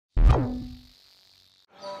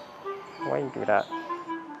you do that?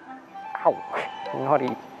 Ow!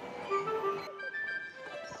 Naughty.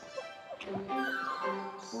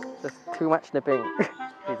 Just too much nipping.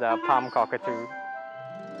 He's a palm cockatoo.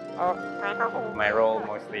 Oh. My role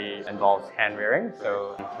mostly involves hand rearing,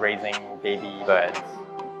 so raising baby birds.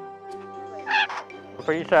 I'm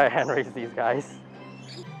pretty sure I hand raised these guys.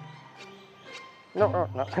 No,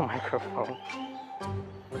 not the microphone.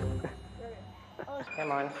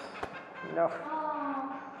 Come on. No.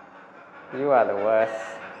 You are the worst.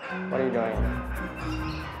 What are you doing?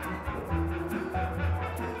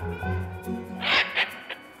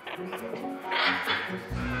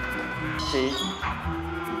 See?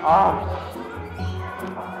 Oh!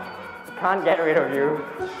 Can't get rid of you.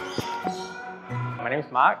 My name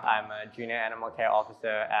is Mark. I'm a junior animal care officer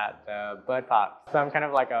at the bird park. So I'm kind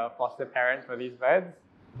of like a foster parent for these birds.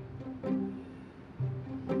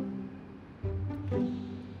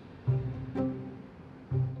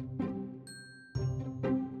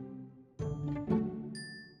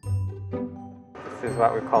 This is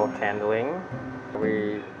what we call candling.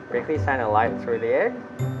 We basically shine a light through the egg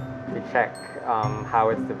to check how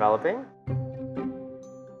it's developing.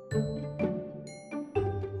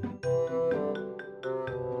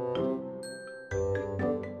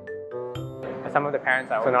 Some of the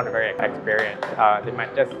parents are also not very experienced. They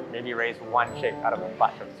might just maybe raise one chick out of a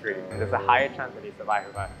batch of 3. And there's a higher chance that they survive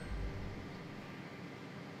with us.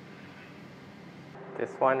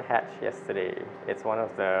 This one hatched yesterday. It's one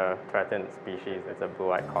of the threatened species. It's a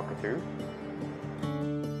blue-eyed cockatoo.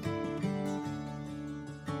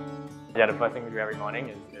 Yeah, the first thing we do every morning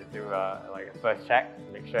is do like a first check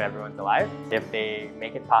to make sure everyone's alive. If they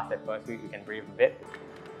make it past that first week, we can breathe a bit.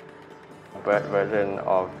 Bird version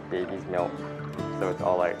of baby's milk. So it's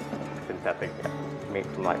all like synthetic, made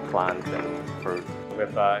from like plants and fruit.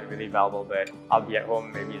 With a really valuable bird, I'll be at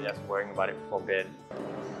home maybe just worrying about it before bed.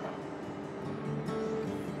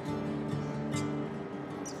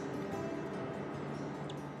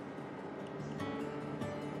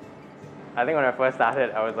 I think when I first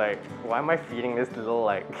started, I was like, why am I feeding this little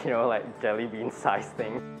like jelly bean sized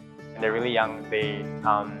thing? And they're really young. They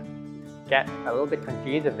get a little bit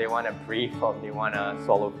confused if they want to breathe or if they want to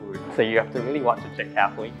swallow food. So you have to really watch the chick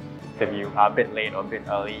carefully. If you are a bit late or a bit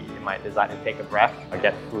early, they might decide to take a breath or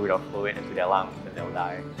get food or fluid into their lungs and they'll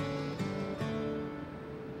die.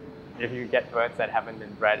 If you get birds that haven't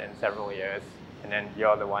been bred in several years and then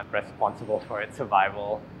you're the one responsible for its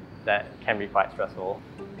survival, that can be quite stressful.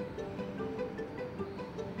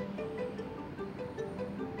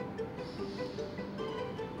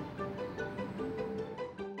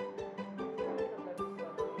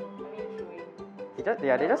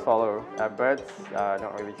 They just follow. Birds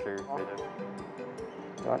don't really chew. They just...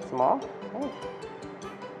 You want some more?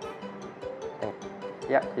 Hey.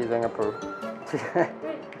 Yeah, he's doing a poo.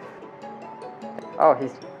 Oh,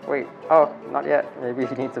 wait. Oh, not yet. Maybe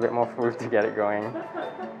he needs a bit more food to get it going.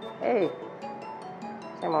 Hey,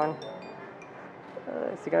 come on.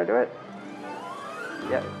 Is he gonna do it?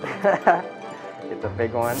 Yeah. It's a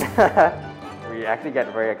big one. We actually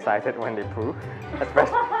get very excited when they poo,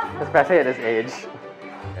 especially at this age.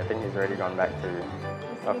 I think he's already gone back to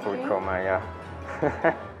a food coma, yeah.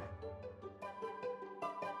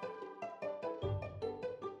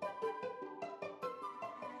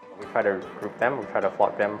 We try to group them, we try to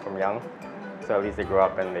flock them from young, so at least they grow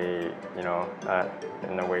up and they,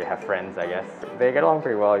 in a way have friends, I guess. They get along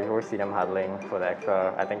pretty well. You always see them huddling for the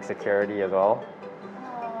extra, I think, security as well.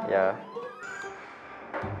 Yeah.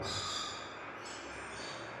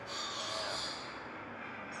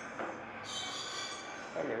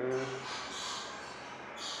 Hello.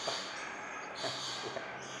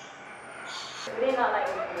 Do they not like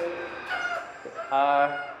food?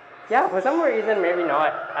 Yeah, for some reason, maybe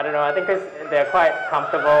not. I don't know. I think because they're quite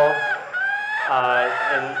comfortable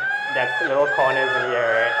in their little corners in here,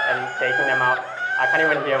 right? And taking them out, I can't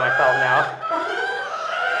even hear myself now.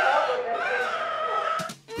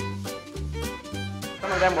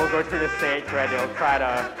 Some of them will go through the stage where they'll try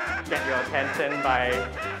to get your attention by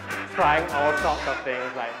trying all sorts of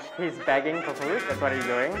things, like he's begging for food, that's what he's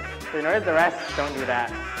doing. So you notice the rest don't do that.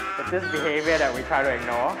 It's this behavior that we try to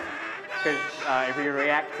ignore, because if we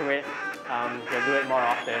react to it, they'll do it more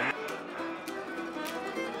often.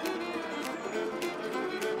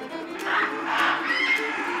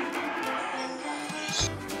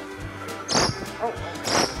 Oh.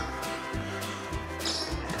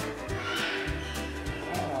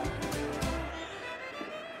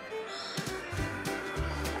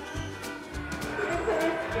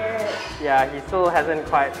 Yeah, he still hasn't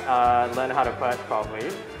quite learned how to perch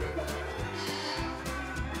properly.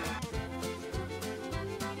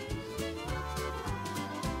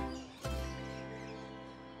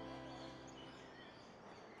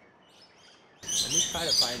 try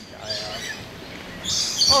to find Jaya.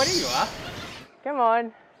 Oh, there you are. Come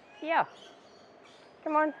on. Yeah.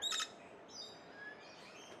 Come on.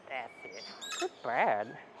 That's it. Good bird.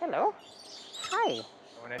 Hello. Hi.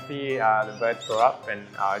 When I see the birds grow up and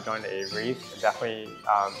join the aviaries, it definitely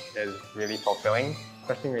is really fulfilling.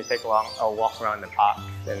 Especially when you take a walk around the parks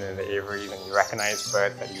and in the aviaries and you recognize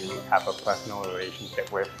birds that you have a personal relationship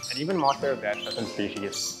with. And even more so if there are certain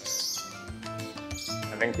species.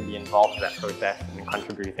 Having to be involved in that process and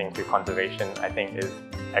contributing to conservation, I think, is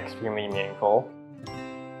extremely meaningful.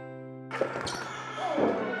 I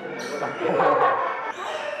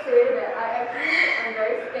actually am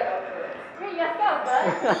very scared of birds. Wait, you're scared of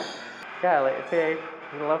birds? Yeah, like, it's okay.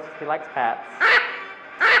 He likes pets.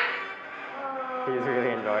 He's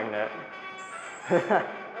really enjoying it. Okay.